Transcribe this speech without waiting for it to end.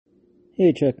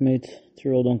Hey, Checkmates. It's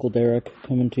your old Uncle Derek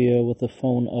coming to you with a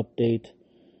phone update,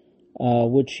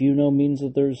 which means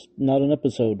that there's not an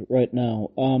episode right now.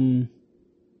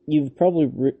 You've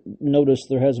probably noticed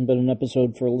there hasn't been an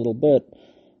episode for a little bit.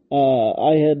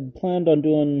 I had planned on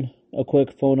doing a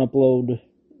quick phone upload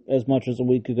as much as a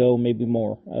week ago, maybe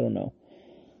more. I don't know.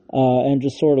 And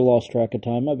just sort of lost track of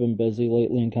time. I've been busy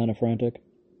lately and kind of frantic.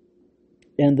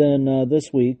 And then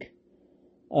this week,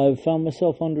 I've found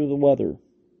myself under the weather.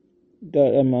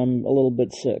 I'm a little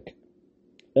bit sick,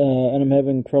 and I'm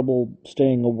having trouble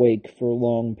staying awake for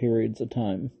long periods of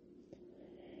time.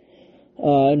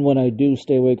 And when I do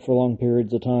stay awake for long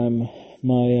periods of time,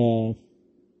 my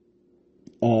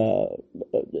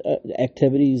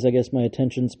activities, I guess, my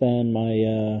attention span,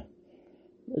 my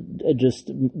just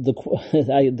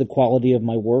the quality of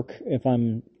my work, if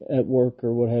I'm at work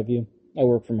or what have you. I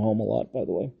work from home a lot, by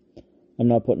the way. I'm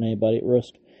not putting anybody at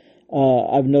risk.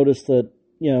 I've noticed that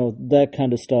that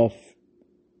kind of stuff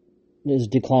has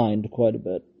declined quite a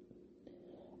bit.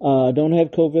 I don't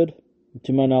have COVID,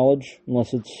 to my knowledge,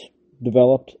 unless it's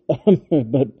developed.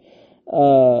 But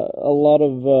a lot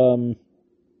of,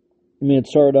 it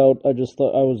started out, I just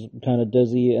thought I was kind of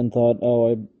dizzy and thought,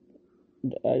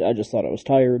 I just thought I was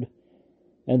tired.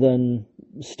 And then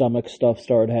stomach stuff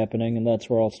started happening, and that's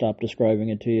where I'll stop describing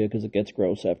it to you because it gets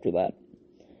gross after that.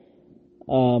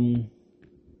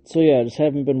 So yeah, I just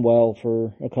haven't been well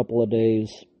for a couple of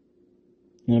days,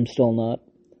 and I'm still not.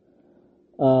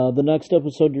 The next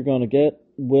episode you're going to get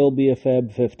will be a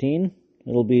Fab 15.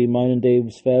 It'll be mine and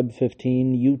Dave's Fab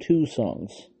 15 U2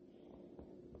 songs.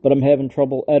 But I'm having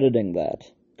trouble editing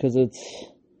that, because it's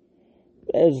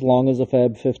as long as a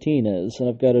Fab 15 is, and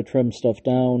I've got to trim stuff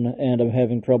down, and I'm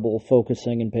having trouble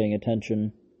focusing and paying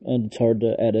attention, and it's hard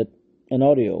to edit an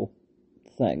audio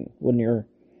thing when you're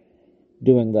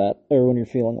doing that, or when you're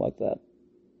feeling like that.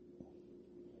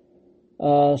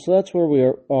 So that's where we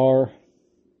are.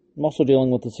 I'm also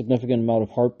dealing with a significant amount of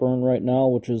heartburn right now,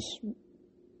 which is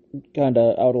kind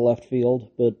of out of left field,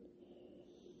 but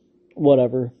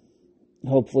whatever.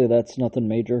 Hopefully that's nothing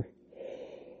major.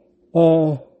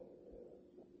 Hopefully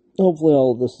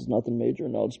all of this is nothing major,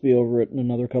 and I'll just be over it in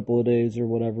another couple of days or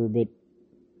whatever, but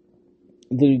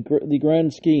the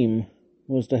grand scheme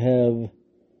was to have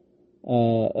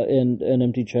an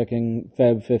empty checking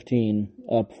Fab 15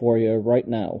 up for you right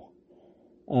now.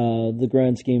 The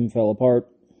grand scheme fell apart.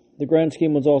 The grand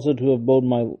scheme was also to have mowed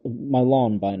my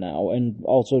lawn by now, and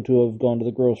also to have gone to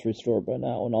the grocery store by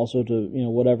now, and also to,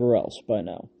 whatever else by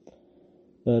now.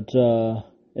 But,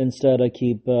 instead I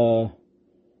keep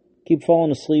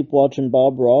falling asleep watching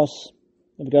Bob Ross.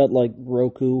 I've got,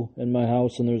 Roku in my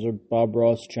house, and there's a Bob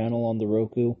Ross channel on the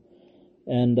Roku.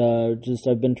 And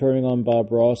I've been turning on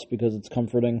Bob Ross because it's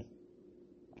comforting.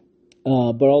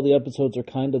 But all the episodes are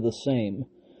kind of the same.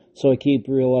 So I keep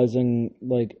realizing,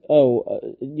 my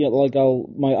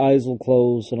eyes will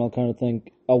close and I'll kind of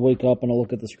think, I'll wake up and I'll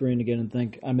look at the screen again and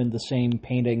think I'm in the same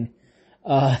painting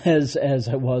as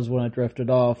I was when I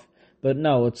drifted off. But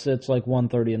no, it's like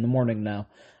 1:30 in the morning now.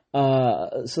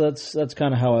 So that's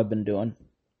kind of how I've been doing.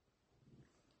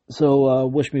 So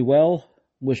wish me well,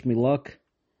 wish me luck.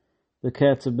 The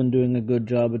cats have been doing a good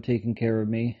job of taking care of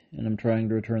me, and I'm trying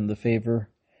to return the favor.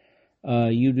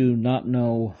 You do not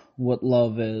know what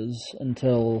love is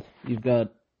until you've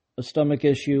got a stomach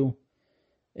issue,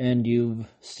 and you've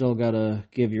still got to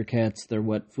give your cats their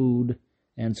wet food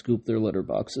and scoop their litter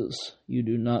boxes. You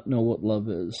do not know what love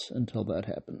is until that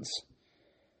happens.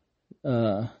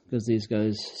 Because these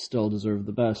guys still deserve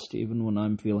the best, even when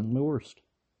I'm feeling my worst.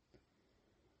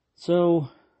 So,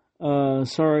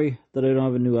 sorry that I don't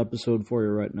have a new episode for you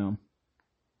right now.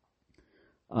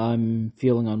 I'm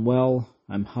feeling unwell,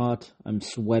 I'm hot, I'm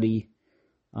sweaty,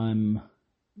 I'm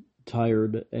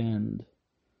tired, and,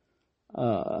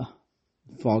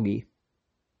 foggy.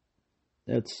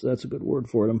 That's a good word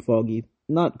for it, I'm foggy.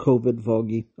 Not COVID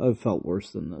foggy, I've felt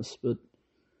worse than this, but,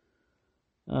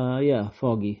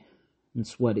 foggy and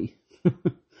sweaty.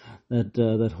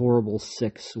 That horrible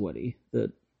sick sweaty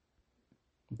that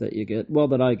you get. Well,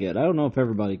 that I get. I don't know if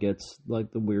everybody gets the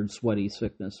weird sweaty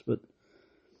sickness, but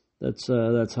that's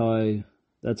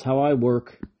how I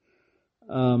work.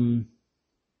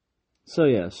 So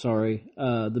yeah, sorry.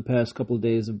 The past couple of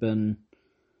days have been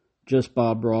just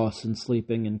Bob Ross and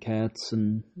sleeping and cats,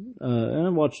 and I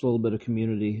watched a little bit of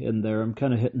Community in there. I'm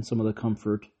kind of hitting some of the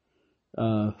comfort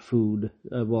food.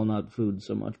 Well, not food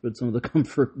so much, but some of the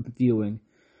comfort viewing.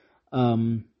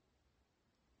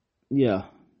 Yeah,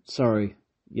 sorry,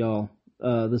 y'all.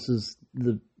 This is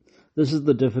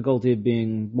the difficulty of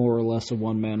being more or less a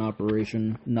one-man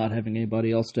operation, not having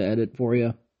anybody else to edit for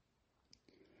you.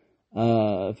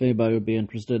 If anybody would be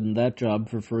interested in that job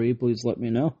for free, please let me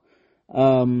know.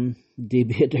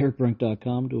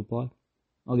 db@derekbrink.com to apply.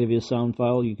 I'll give you a sound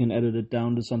file. You can edit it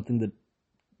down to something that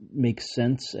makes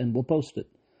sense, and we'll post it.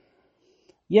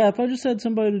 Yeah, if I just had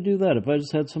somebody to do that, if I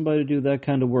just had somebody to do that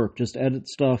kind of work, just edit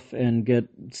stuff and get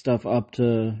stuff up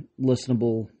to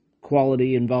listenable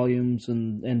quality and volumes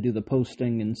and do the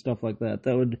posting and stuff like that,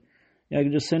 that would, yeah, I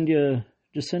could just send you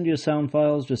sound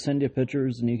files, just send you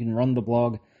pictures, and you can run the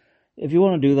blog. If you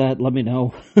want to do that, let me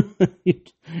know.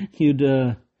 We'd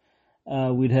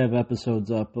have episodes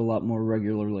up a lot more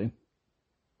regularly.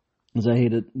 Because I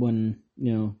hate it when,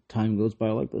 time goes by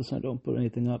like this, I don't put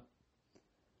anything up.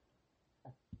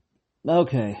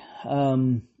 Okay,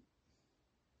 so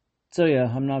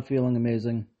yeah, I'm not feeling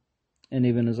amazing, and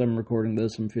even as I'm recording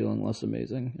this, I'm feeling less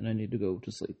amazing, and I need to go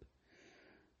to sleep.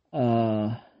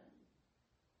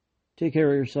 Take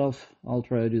care of yourself. I'll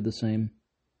try to do the same.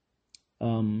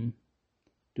 Do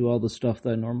all the stuff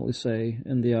that I normally say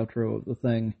in the outro of the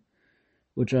thing,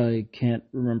 which I can't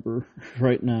remember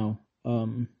right now.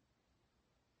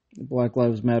 Black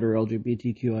Lives Matter,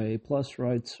 LGBTQIA+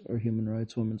 rights are human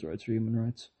rights, women's rights are human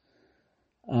rights.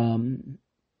 And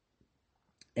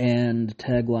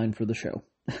tagline for the show.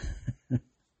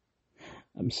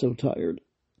 I'm so tired.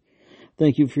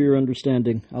 Thank you for your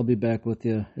understanding. I'll be back with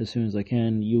you as soon as I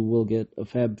can. You will get a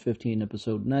Fab 15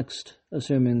 episode next,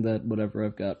 assuming that whatever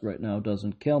I've got right now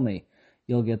doesn't kill me.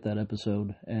 You'll get that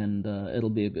episode, and it'll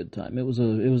be a good time. It was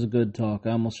a good talk.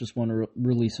 I almost just want to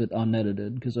release it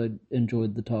unedited because I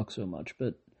enjoyed the talk so much,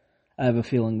 but I have a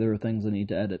feeling there are things I need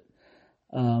to edit.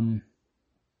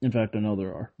 In fact, I know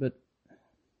there are. But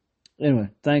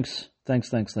anyway, thanks.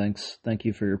 Thank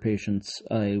you for your patience.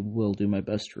 I will do my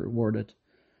best to reward it.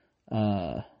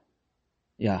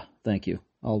 Yeah, thank you.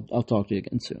 I'll talk to you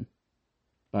again soon.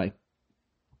 Bye.